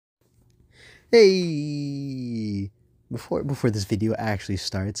Hey, before this video actually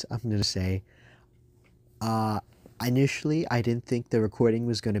starts, I'm gonna say, uh, initially I didn't think the recording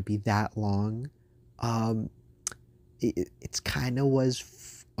was gonna be that long. Um, it's kind of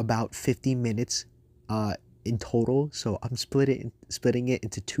was about 50 minutes, uh, in total. So I'm splitting it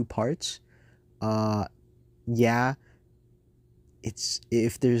into two parts. Uh, yeah, it's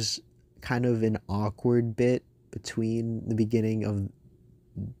if there's kind of an awkward bit between the beginning of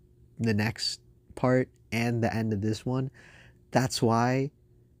the next part and the end of this one. That's why.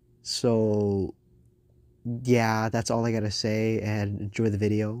 So, yeah, that's all I gotta say, and enjoy the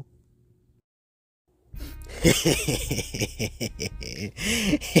video.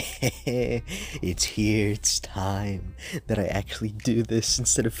 It's here, it's time that I actually do this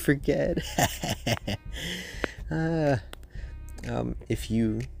instead of forget. uh, if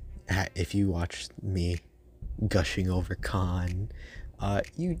you watch me gushing over K.A.A.N,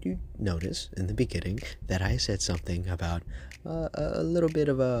 you notice in the beginning that I said something about a little bit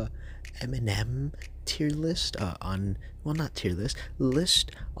of a Eminem tier list on, well, not tier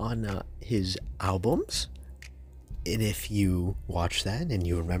list on his albums. And if you watched that and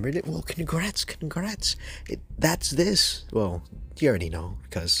you remembered it, well, congrats. That's this. Well, you already know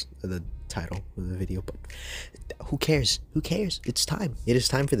because of the title of the video, but who cares? Who cares? It's time. It is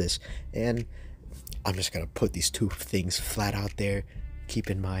time for this. And I'm just gonna put these two things flat out there. Keep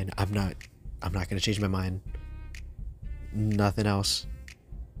in mind, I'm not gonna change my mind. Nothing else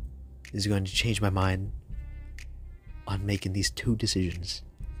is going to change my mind on making these two decisions.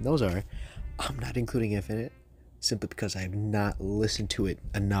 And those are, I'm not including Infinite simply because I have not listened to it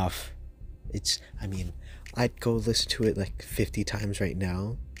enough. I'd go listen to it like 50 times right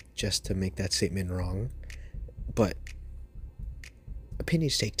now just to make that statement wrong. But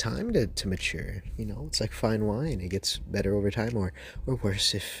opinions take time to mature. It's like fine wine. It gets better over time, or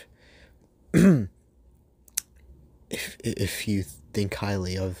worse if if you think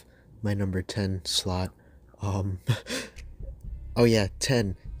highly of my number 10 slot. um oh yeah,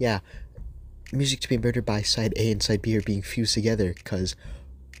 10. Yeah, music to be murdered by side A and side B are being fused together because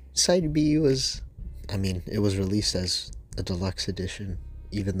side B was, it was released as a deluxe edition,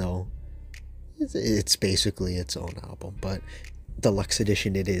 even though it's basically its own album, but deluxe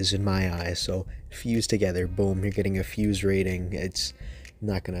edition it is in my eyes. So fused together, boom, you're getting a fuse rating. It's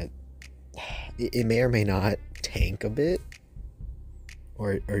not gonna, it may or may not tank a bit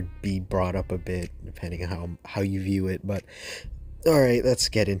or be brought up a bit depending on how you view it. But all right, let's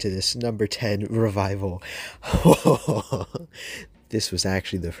get into this. Number 10, Revival. This was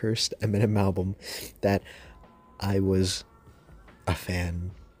actually the first Eminem album that I was a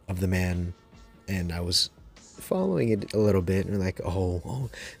fan of the man, and I was following it a little bit, and like,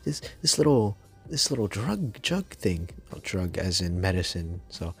 this little drug thing, drug as in medicine.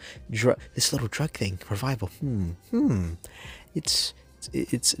 So this little drug thing, Revival. It's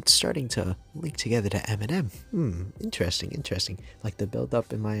it's starting to link together to Eminem. Interesting. Like the build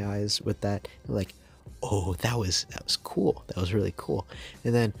up in my eyes with that, like, oh, that was cool. That was really cool.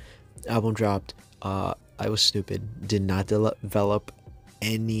 And then album dropped. I was stupid. Did not develop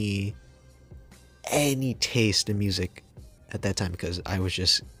any taste in music at that time because I was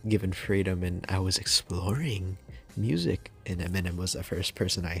just given freedom and I was exploring music. And Eminem was the first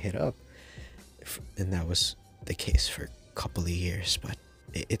person I hit up, and that was the case for a couple of years. But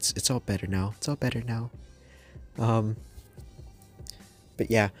it's all better now. It's all better now.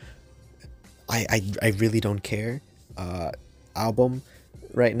 But yeah, I really don't care. Album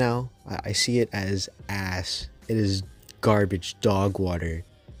right now, I see it as ass. It is garbage, dog water.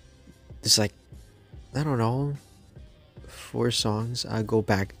 It's like, I don't know, 4 songs. I go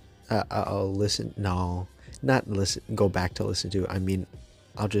back. I'll listen. No, not listen. Go back to listen to.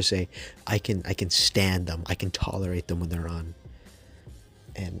 I'll just say I can stand them. I can tolerate them when they're on.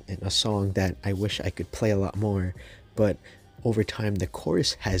 And a song that I wish I could play a lot more, but over time the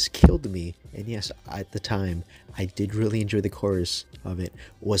chorus has killed me. And yes, at the time I did really enjoy the chorus of it.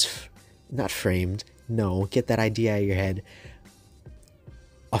 Was not Framed. No, get that idea out of your head.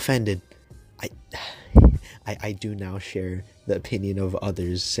 Offended. I do now share the opinion of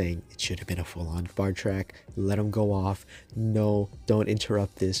others saying it should have been a full-on bar track. Let them go off. No, don't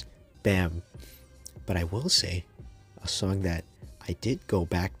interrupt this. Bam. But I will say a song that I did go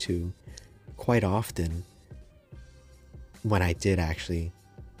back to quite often when I did actually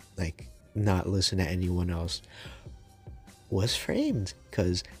like not listen to anyone else was Framed,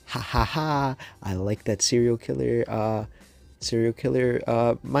 because I like that serial killer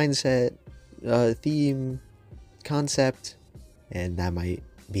mindset, theme, concept, and that might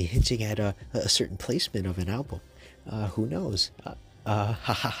be hinting at a certain placement of an album. Who knows? Ha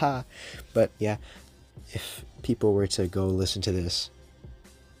ha ha. But yeah, if people were to go listen to this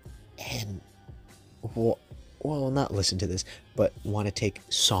and well, not listen to this, but want to take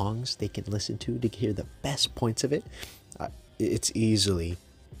songs they can listen to hear the best points of it, uh, it's easily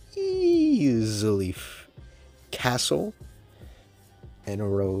Castle and a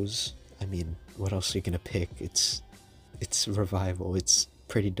Rose. I mean, what else are you gonna pick? It's Revival. It's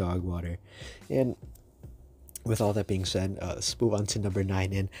Pretty Dog Water, and with all that being said, let's move on to number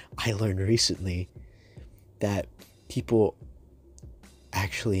 9. And I learned recently that people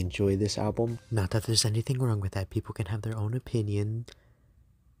actually enjoy this album. Not that there's anything wrong with that. People can have their own opinion,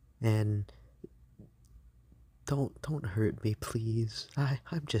 and don't hurt me, please.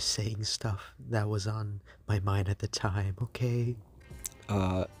 I'm just saying stuff that was on my mind at the time. Okay.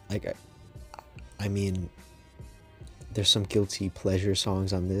 Like I mean, there's some guilty pleasure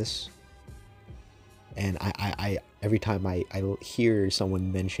songs on this, and I every time I hear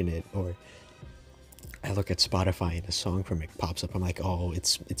someone mention it, or I look at Spotify and a song from it pops up, I'm like, oh,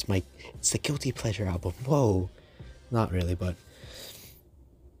 it's the guilty pleasure album. Whoa, not really, but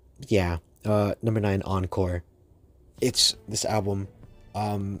yeah. Number 9, Encore. It's this album.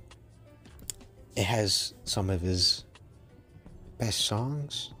 It has some of his best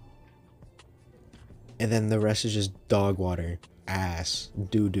songs, and then the rest is just dog water, ass,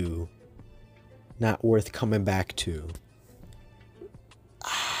 doo doo, not worth coming back to.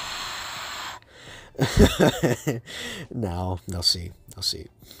 No, they'll see. They'll see.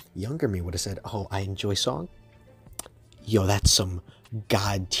 Younger me would have said, "Oh, I enjoy song. Yo, that's some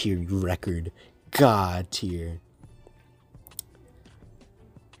god tier record, god tier."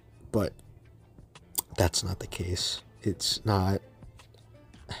 But that's not the case. It's not.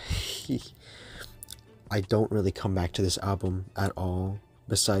 I don't really come back to this album at all,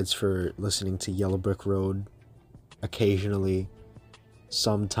 besides for listening to Yellow Brick Road occasionally,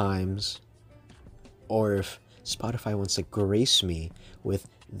 sometimes, or if Spotify wants to grace me with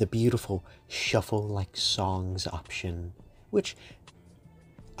the beautiful shuffle like songs option, which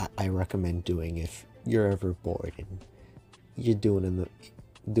I recommend doing if you're ever bored and you're doing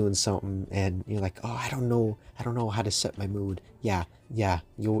something and you're like, oh, I don't know how to set my mood. Yeah,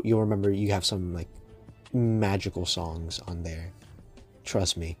 you'll remember you have some like magical songs on there.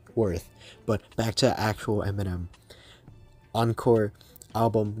 Trust me, worth. But back to actual Eminem. Encore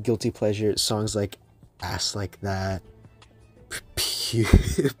album, guilty pleasure songs like Ass Like That,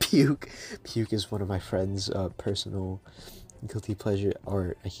 Puke is one of my friends' personal guilty pleasure,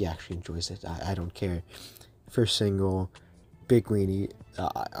 or he actually enjoys it. I don't care. First single, Big Weenie.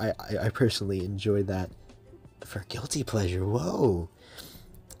 I personally enjoyed that for guilty pleasure. Whoa,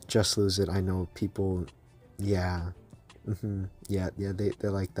 Just Lose It. I know people. Yeah, yeah. They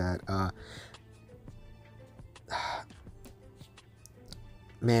like that.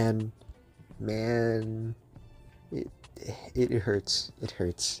 Man, it hurts. It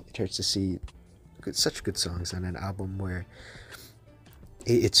hurts to see such good songs on an album where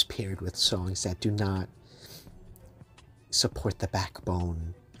it's paired with songs that do not support the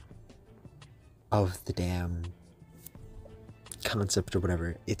backbone of the damn concept or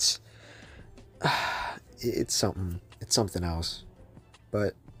whatever. It's something else.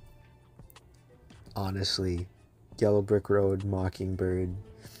 But honestly, Yellow Brick Road, Mockingbird,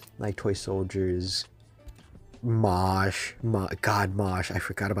 Like Toy Soldiers, Mosh, Mosh, I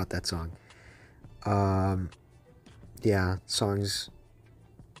forgot about that song. Yeah, songs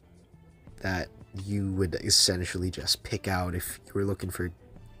that you would essentially just pick out if you were looking for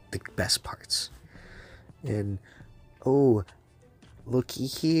the best parts. And oh, looky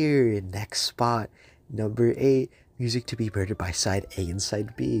here, next spot, number 8, music to be murdered by side A and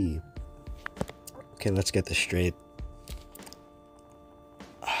side B. Okay, let's get this straight.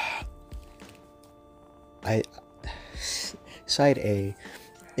 Side A,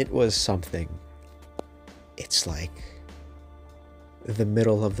 it was something. It's like the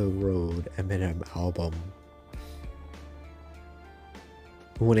middle of the road Eminem album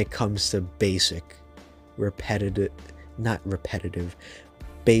when it comes to basic, repetitive, not repetitive,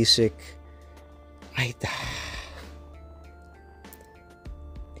 basic.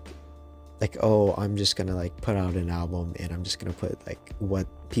 Like, oh, I'm just gonna like put out an album and I'm just gonna put like what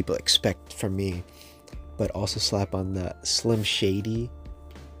people expect from me, but also slap on the Slim Shady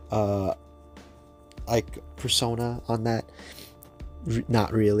like persona on that.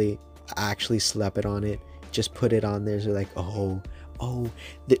 Not really. Actually slap it on it, just put it on there, so like, oh,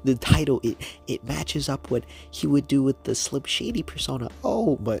 the title, it matches up what he would do with the Slim Shady persona.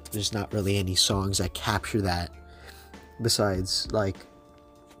 Oh, but there's not really any songs that capture that besides like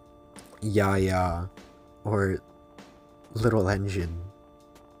Yeah or Little Engine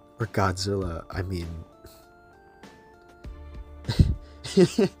or Godzilla. I mean,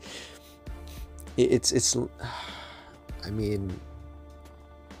 it's. I mean,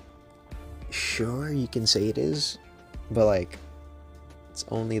 sure you can say it is, but like, it's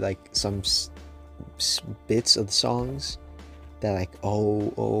only like some bits of the songs that like,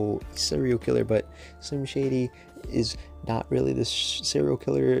 oh, serial killer, but Slim Shady is not really the serial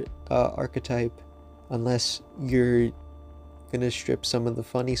killer archetype, unless you're gonna strip some of the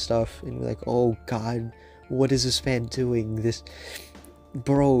funny stuff and be like, oh god, what is this fan doing? This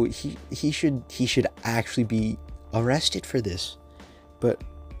bro, he should actually be arrested for this. But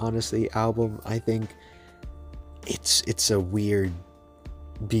honestly, album, I think it's a weird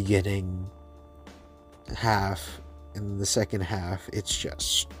beginning half, and the second half it's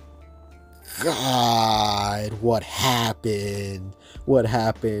just, god, what happened?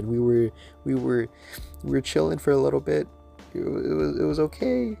 We were chilling for a little bit. It was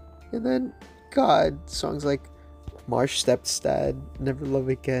okay, and then god, songs like Marsh Stepdad, Never Love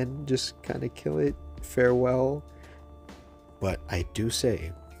Again just kind of kill it. Farewell. But I do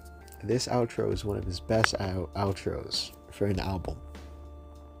say this outro is one of his best outros for an album,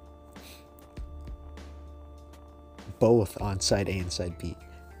 both on side A and side B.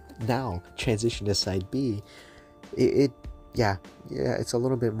 Now transition to side B. Yeah, it's a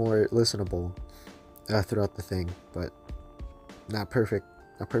little bit more listenable throughout the thing, but not perfect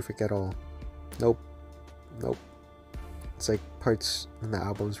at all. Nope. It's like parts in the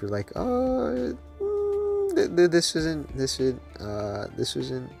albums were like, this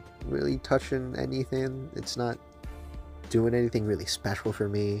isn't really touching anything. It's not doing anything really special for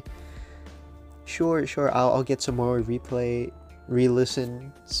me. Sure, I'll get some more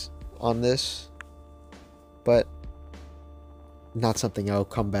re-listens on this, but not something I'll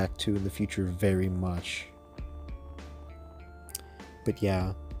come back to in the future very much. But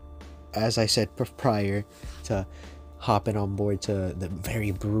yeah, as I said prior to hopping on board to the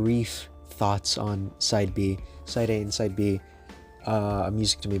very brief thoughts on side B, side A and side B,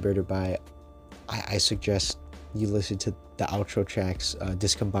 Music to Be Murdered By, I suggest you listen to the outro tracks,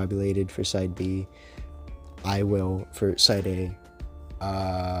 Discombobulated for side B, I Will for side A,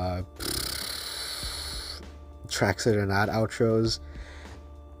 tracks that are not outros.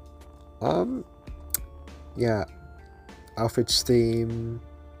 Yeah, Alfred's Theme,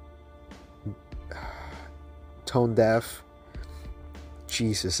 Tone Deaf,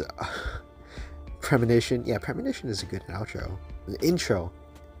 Jesus, Premonition. Yeah, Premonition is a good outro. Intro.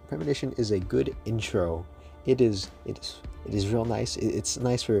 Premonition is a good intro. It is real nice. It's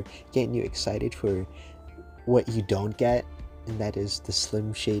nice for getting you excited for what you don't get, and that is the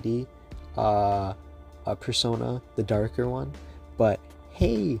Slim Shady persona, the darker one. But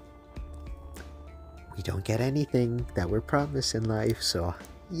hey, we don't get anything that we're promised in life, so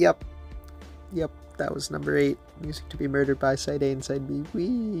yep, that was number 8, Music to Be Murdered By, side A and side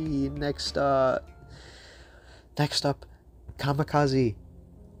B. Next up, Kamikaze.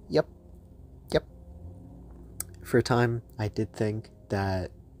 Yep. For a time, I did think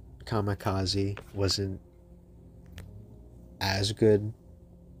that Kamikaze wasn't as good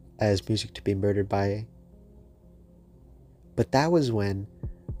as Music to Be Murdered By, but that was when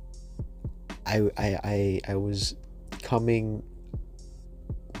I was coming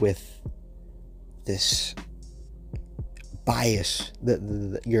with this bias,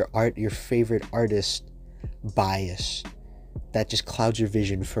 your favorite artist bias, that just clouds your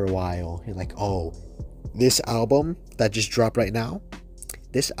vision for a while. You're like, oh, this album that just dropped right now,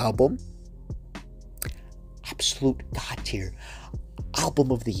 this album, absolute god tier,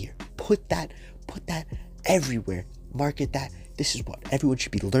 album of the year. Put that everywhere. Market that. This is what everyone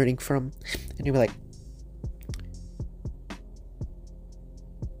should be learning from. And you're like,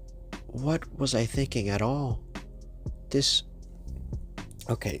 what was I thinking at all? This,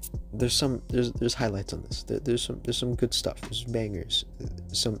 okay, there's highlights on this. There's some good stuff. There's bangers.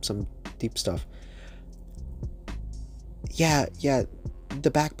 Some deep stuff. Yeah, the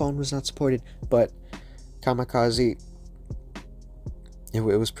backbone was not supported, but Kamikaze, it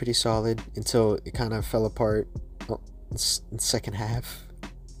was pretty solid until it kind of fell apart in the second half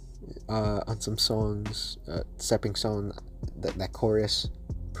on some songs. Stepping Stone, that chorus,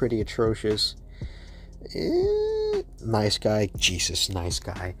 pretty atrocious. Nice Guy, Jesus, Nice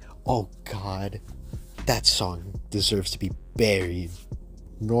Guy, oh god, that song deserves to be buried.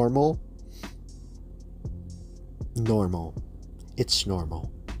 Normal, it's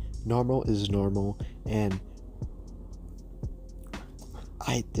normal is normal, and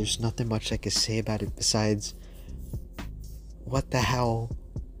there's nothing much I can say about it besides, what the hell?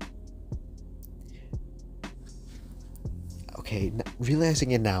 okay,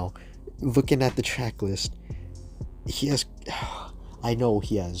 realizing it now, looking at the track list, he has, I know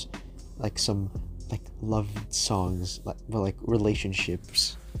he has like some like love songs, like, well, like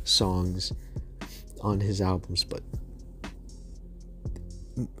relationships songs on his albums, but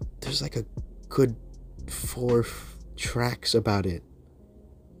there's like a good four tracks about it,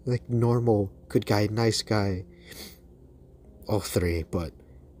 like normal, good guy, nice guy, all three. But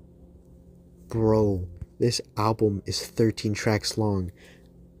bro, this album is 13 tracks long.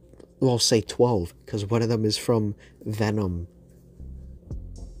 Well, say 12, because one of them is from Venom.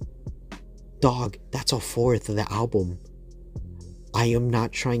 Dog, that's a fourth of the album. I am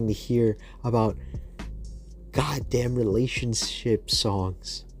not trying to hear about goddamn relationship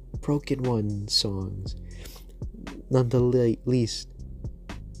songs, broken one songs, none the least.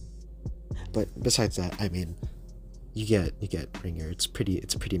 But besides that, I mean, you get Ringer. It's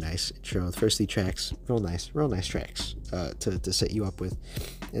pretty nice intro. The first 3 tracks, real nice tracks to set you up with,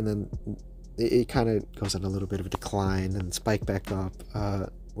 and then it kind of goes on a little bit of a decline and spike back up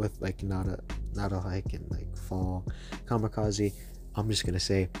with like not a like and like fall. Kamikaze, I'm just gonna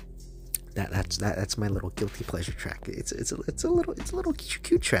say that's my little guilty pleasure track. It's a little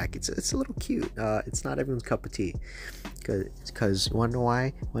cute track. It's a little cute. It's not everyone's cup of tea. Cause wanna know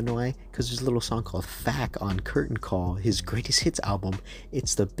why? Cause there's a little song called "Fack" on Curtain Call, his greatest hits album.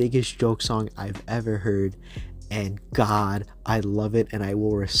 It's the biggest joke song I've ever heard, and God, I love it, and I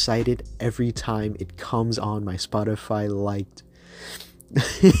will recite it every time it comes on my Spotify liked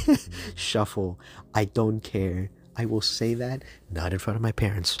shuffle. I don't care. I will say that not in front of my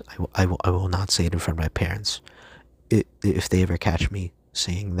parents. I will not say it in front of my parents. If they ever catch me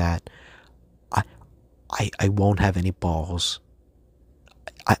saying that, I won't have any balls.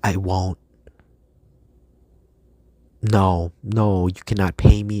 I won't. No, you cannot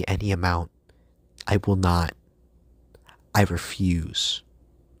pay me any amount. I will not. I refuse.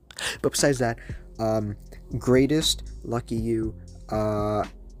 But besides that, greatest, Lucky You,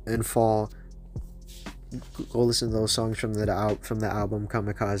 and Fall. Go listen to those songs from the album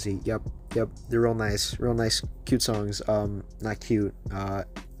Kamikaze. Yep, they're real nice, cute songs. Not cute.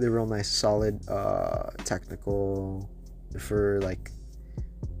 They're real nice, solid, technical for like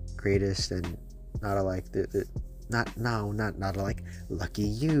greatest, and not alike. Not alike. Lucky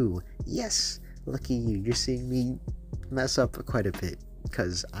You. Yes, Lucky You. You're seeing me mess up quite a bit,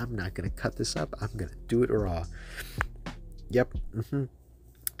 because I'm not gonna cut this up. I'm gonna do it raw. Yep.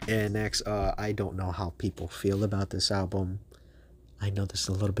 And next, I don't know how people feel about this album. I know there's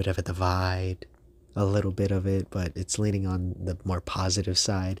a little bit of a divide, a little bit of it, but it's leaning on the more positive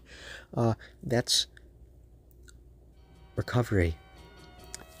side. That's Recovery.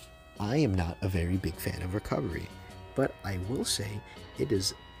 I am not a very big fan of Recovery, but I will say it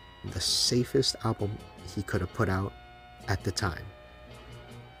is the safest album he could have put out at the time.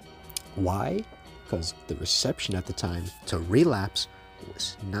 Why? Because the reception at the time to Relapse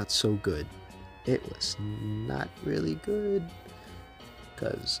was not so good. It was not really good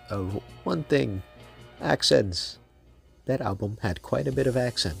because of one thing: accents. That album had quite a bit of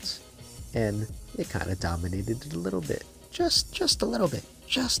accents, and it kind of dominated it a little bit, just a little bit.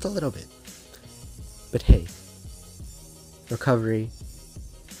 But hey, Recovery,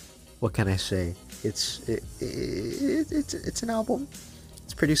 what can I say? It's an album.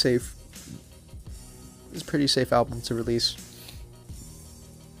 It's pretty safe. It's a pretty safe album to release.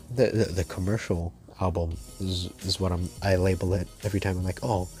 The commercial album is what I label it every time. I'm like,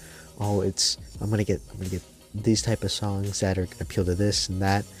 oh, I'm gonna get these type of songs that are gonna appeal to this and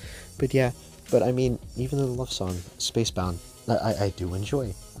that. But yeah, I mean, even the love song Spacebound, I do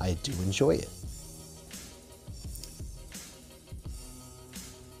enjoy it.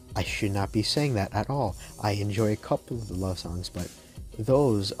 I should not be saying that at all. I enjoy a couple of the love songs, but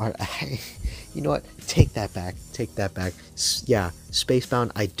those are, you know what, take that back. Yeah,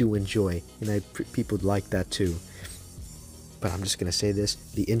 Spacebound I do enjoy, and people like that too. But I'm just gonna say this: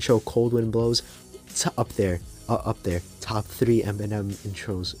 the intro "Cold Wind Blows," up there, top 3 Eminem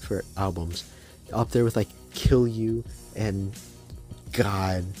intros for albums, up there with like "Kill You" and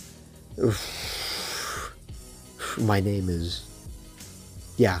God, My Name Is.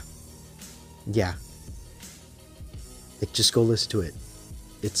 Yeah. Like, just go listen to it.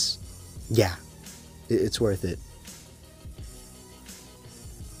 It's worth it.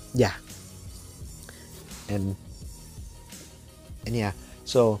 Yeah. And yeah,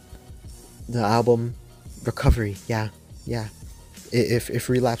 so the album Recovery, yeah. If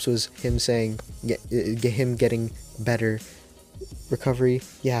Relapse was him saying, him getting better, Recovery,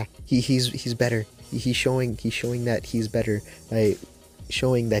 yeah, he's better. He's showing that he's better by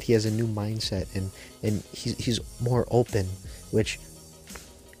showing that he has a new mindset, and he's more open, which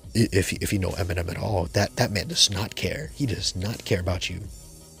if you know Eminem at all, that man does not care. He does not care about you.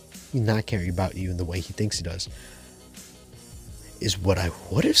 He's not caring about you in the way he thinks he does. Is what I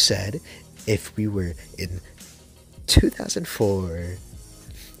would have said if we were in 2004.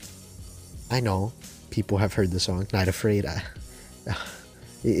 I know people have heard the song "Not Afraid."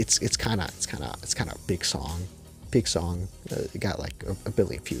 It's kind of a big song. It got like a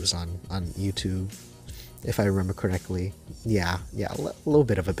billion views on YouTube, if I remember correctly. Yeah, a little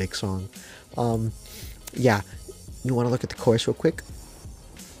bit of a big song. Yeah, you want to look at the chorus real quick?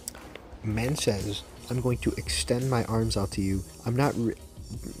 Man says, "I'm going to extend my arms out to you." I'm not,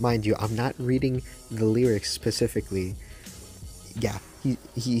 mind you, I'm not reading the lyrics specifically. Yeah,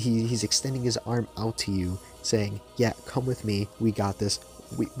 he's extending his arm out to you, saying, "Yeah, come with me. We got this.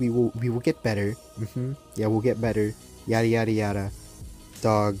 We will get better. Yeah, we'll get better. Yada yada yada.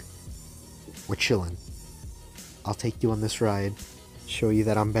 Dog, we're chilling. I'll take you on this ride. Show you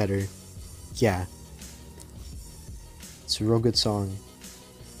that I'm better." Yeah, it's a real good song.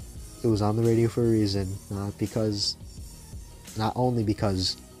 It was on the radio for a reason, not only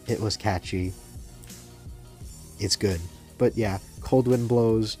because it was catchy. It's good. But yeah, Cold Wind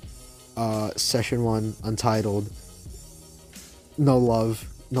Blows, Session 1, Untitled, No Love,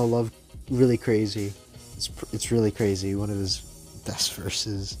 really crazy. It's really crazy. One of his best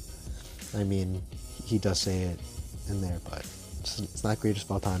verses. I mean, he does say it in there, but it's not greatest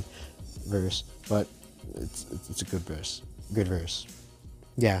of all time verse, but it's a good verse. Good verse.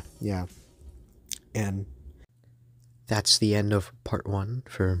 Yeah. And that's the end of part 1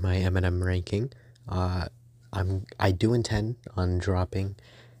 for my Eminem ranking. I do intend on dropping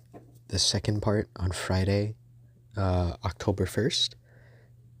the second part on Friday, October 1st,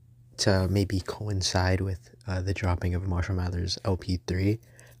 to maybe coincide with the dropping of Marshall Mathers LP3,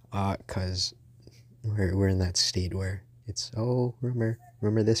 because we're in that state where it's, oh, rumor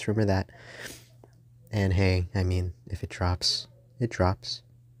this, rumor that, and hey, I mean, if it drops,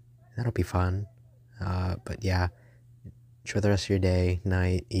 that'll be fun. But yeah, enjoy the rest of your day,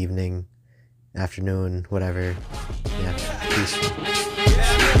 night, evening, afternoon, whatever. Yeah, peace.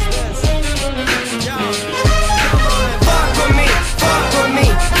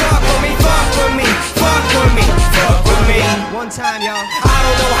 One time, y'all.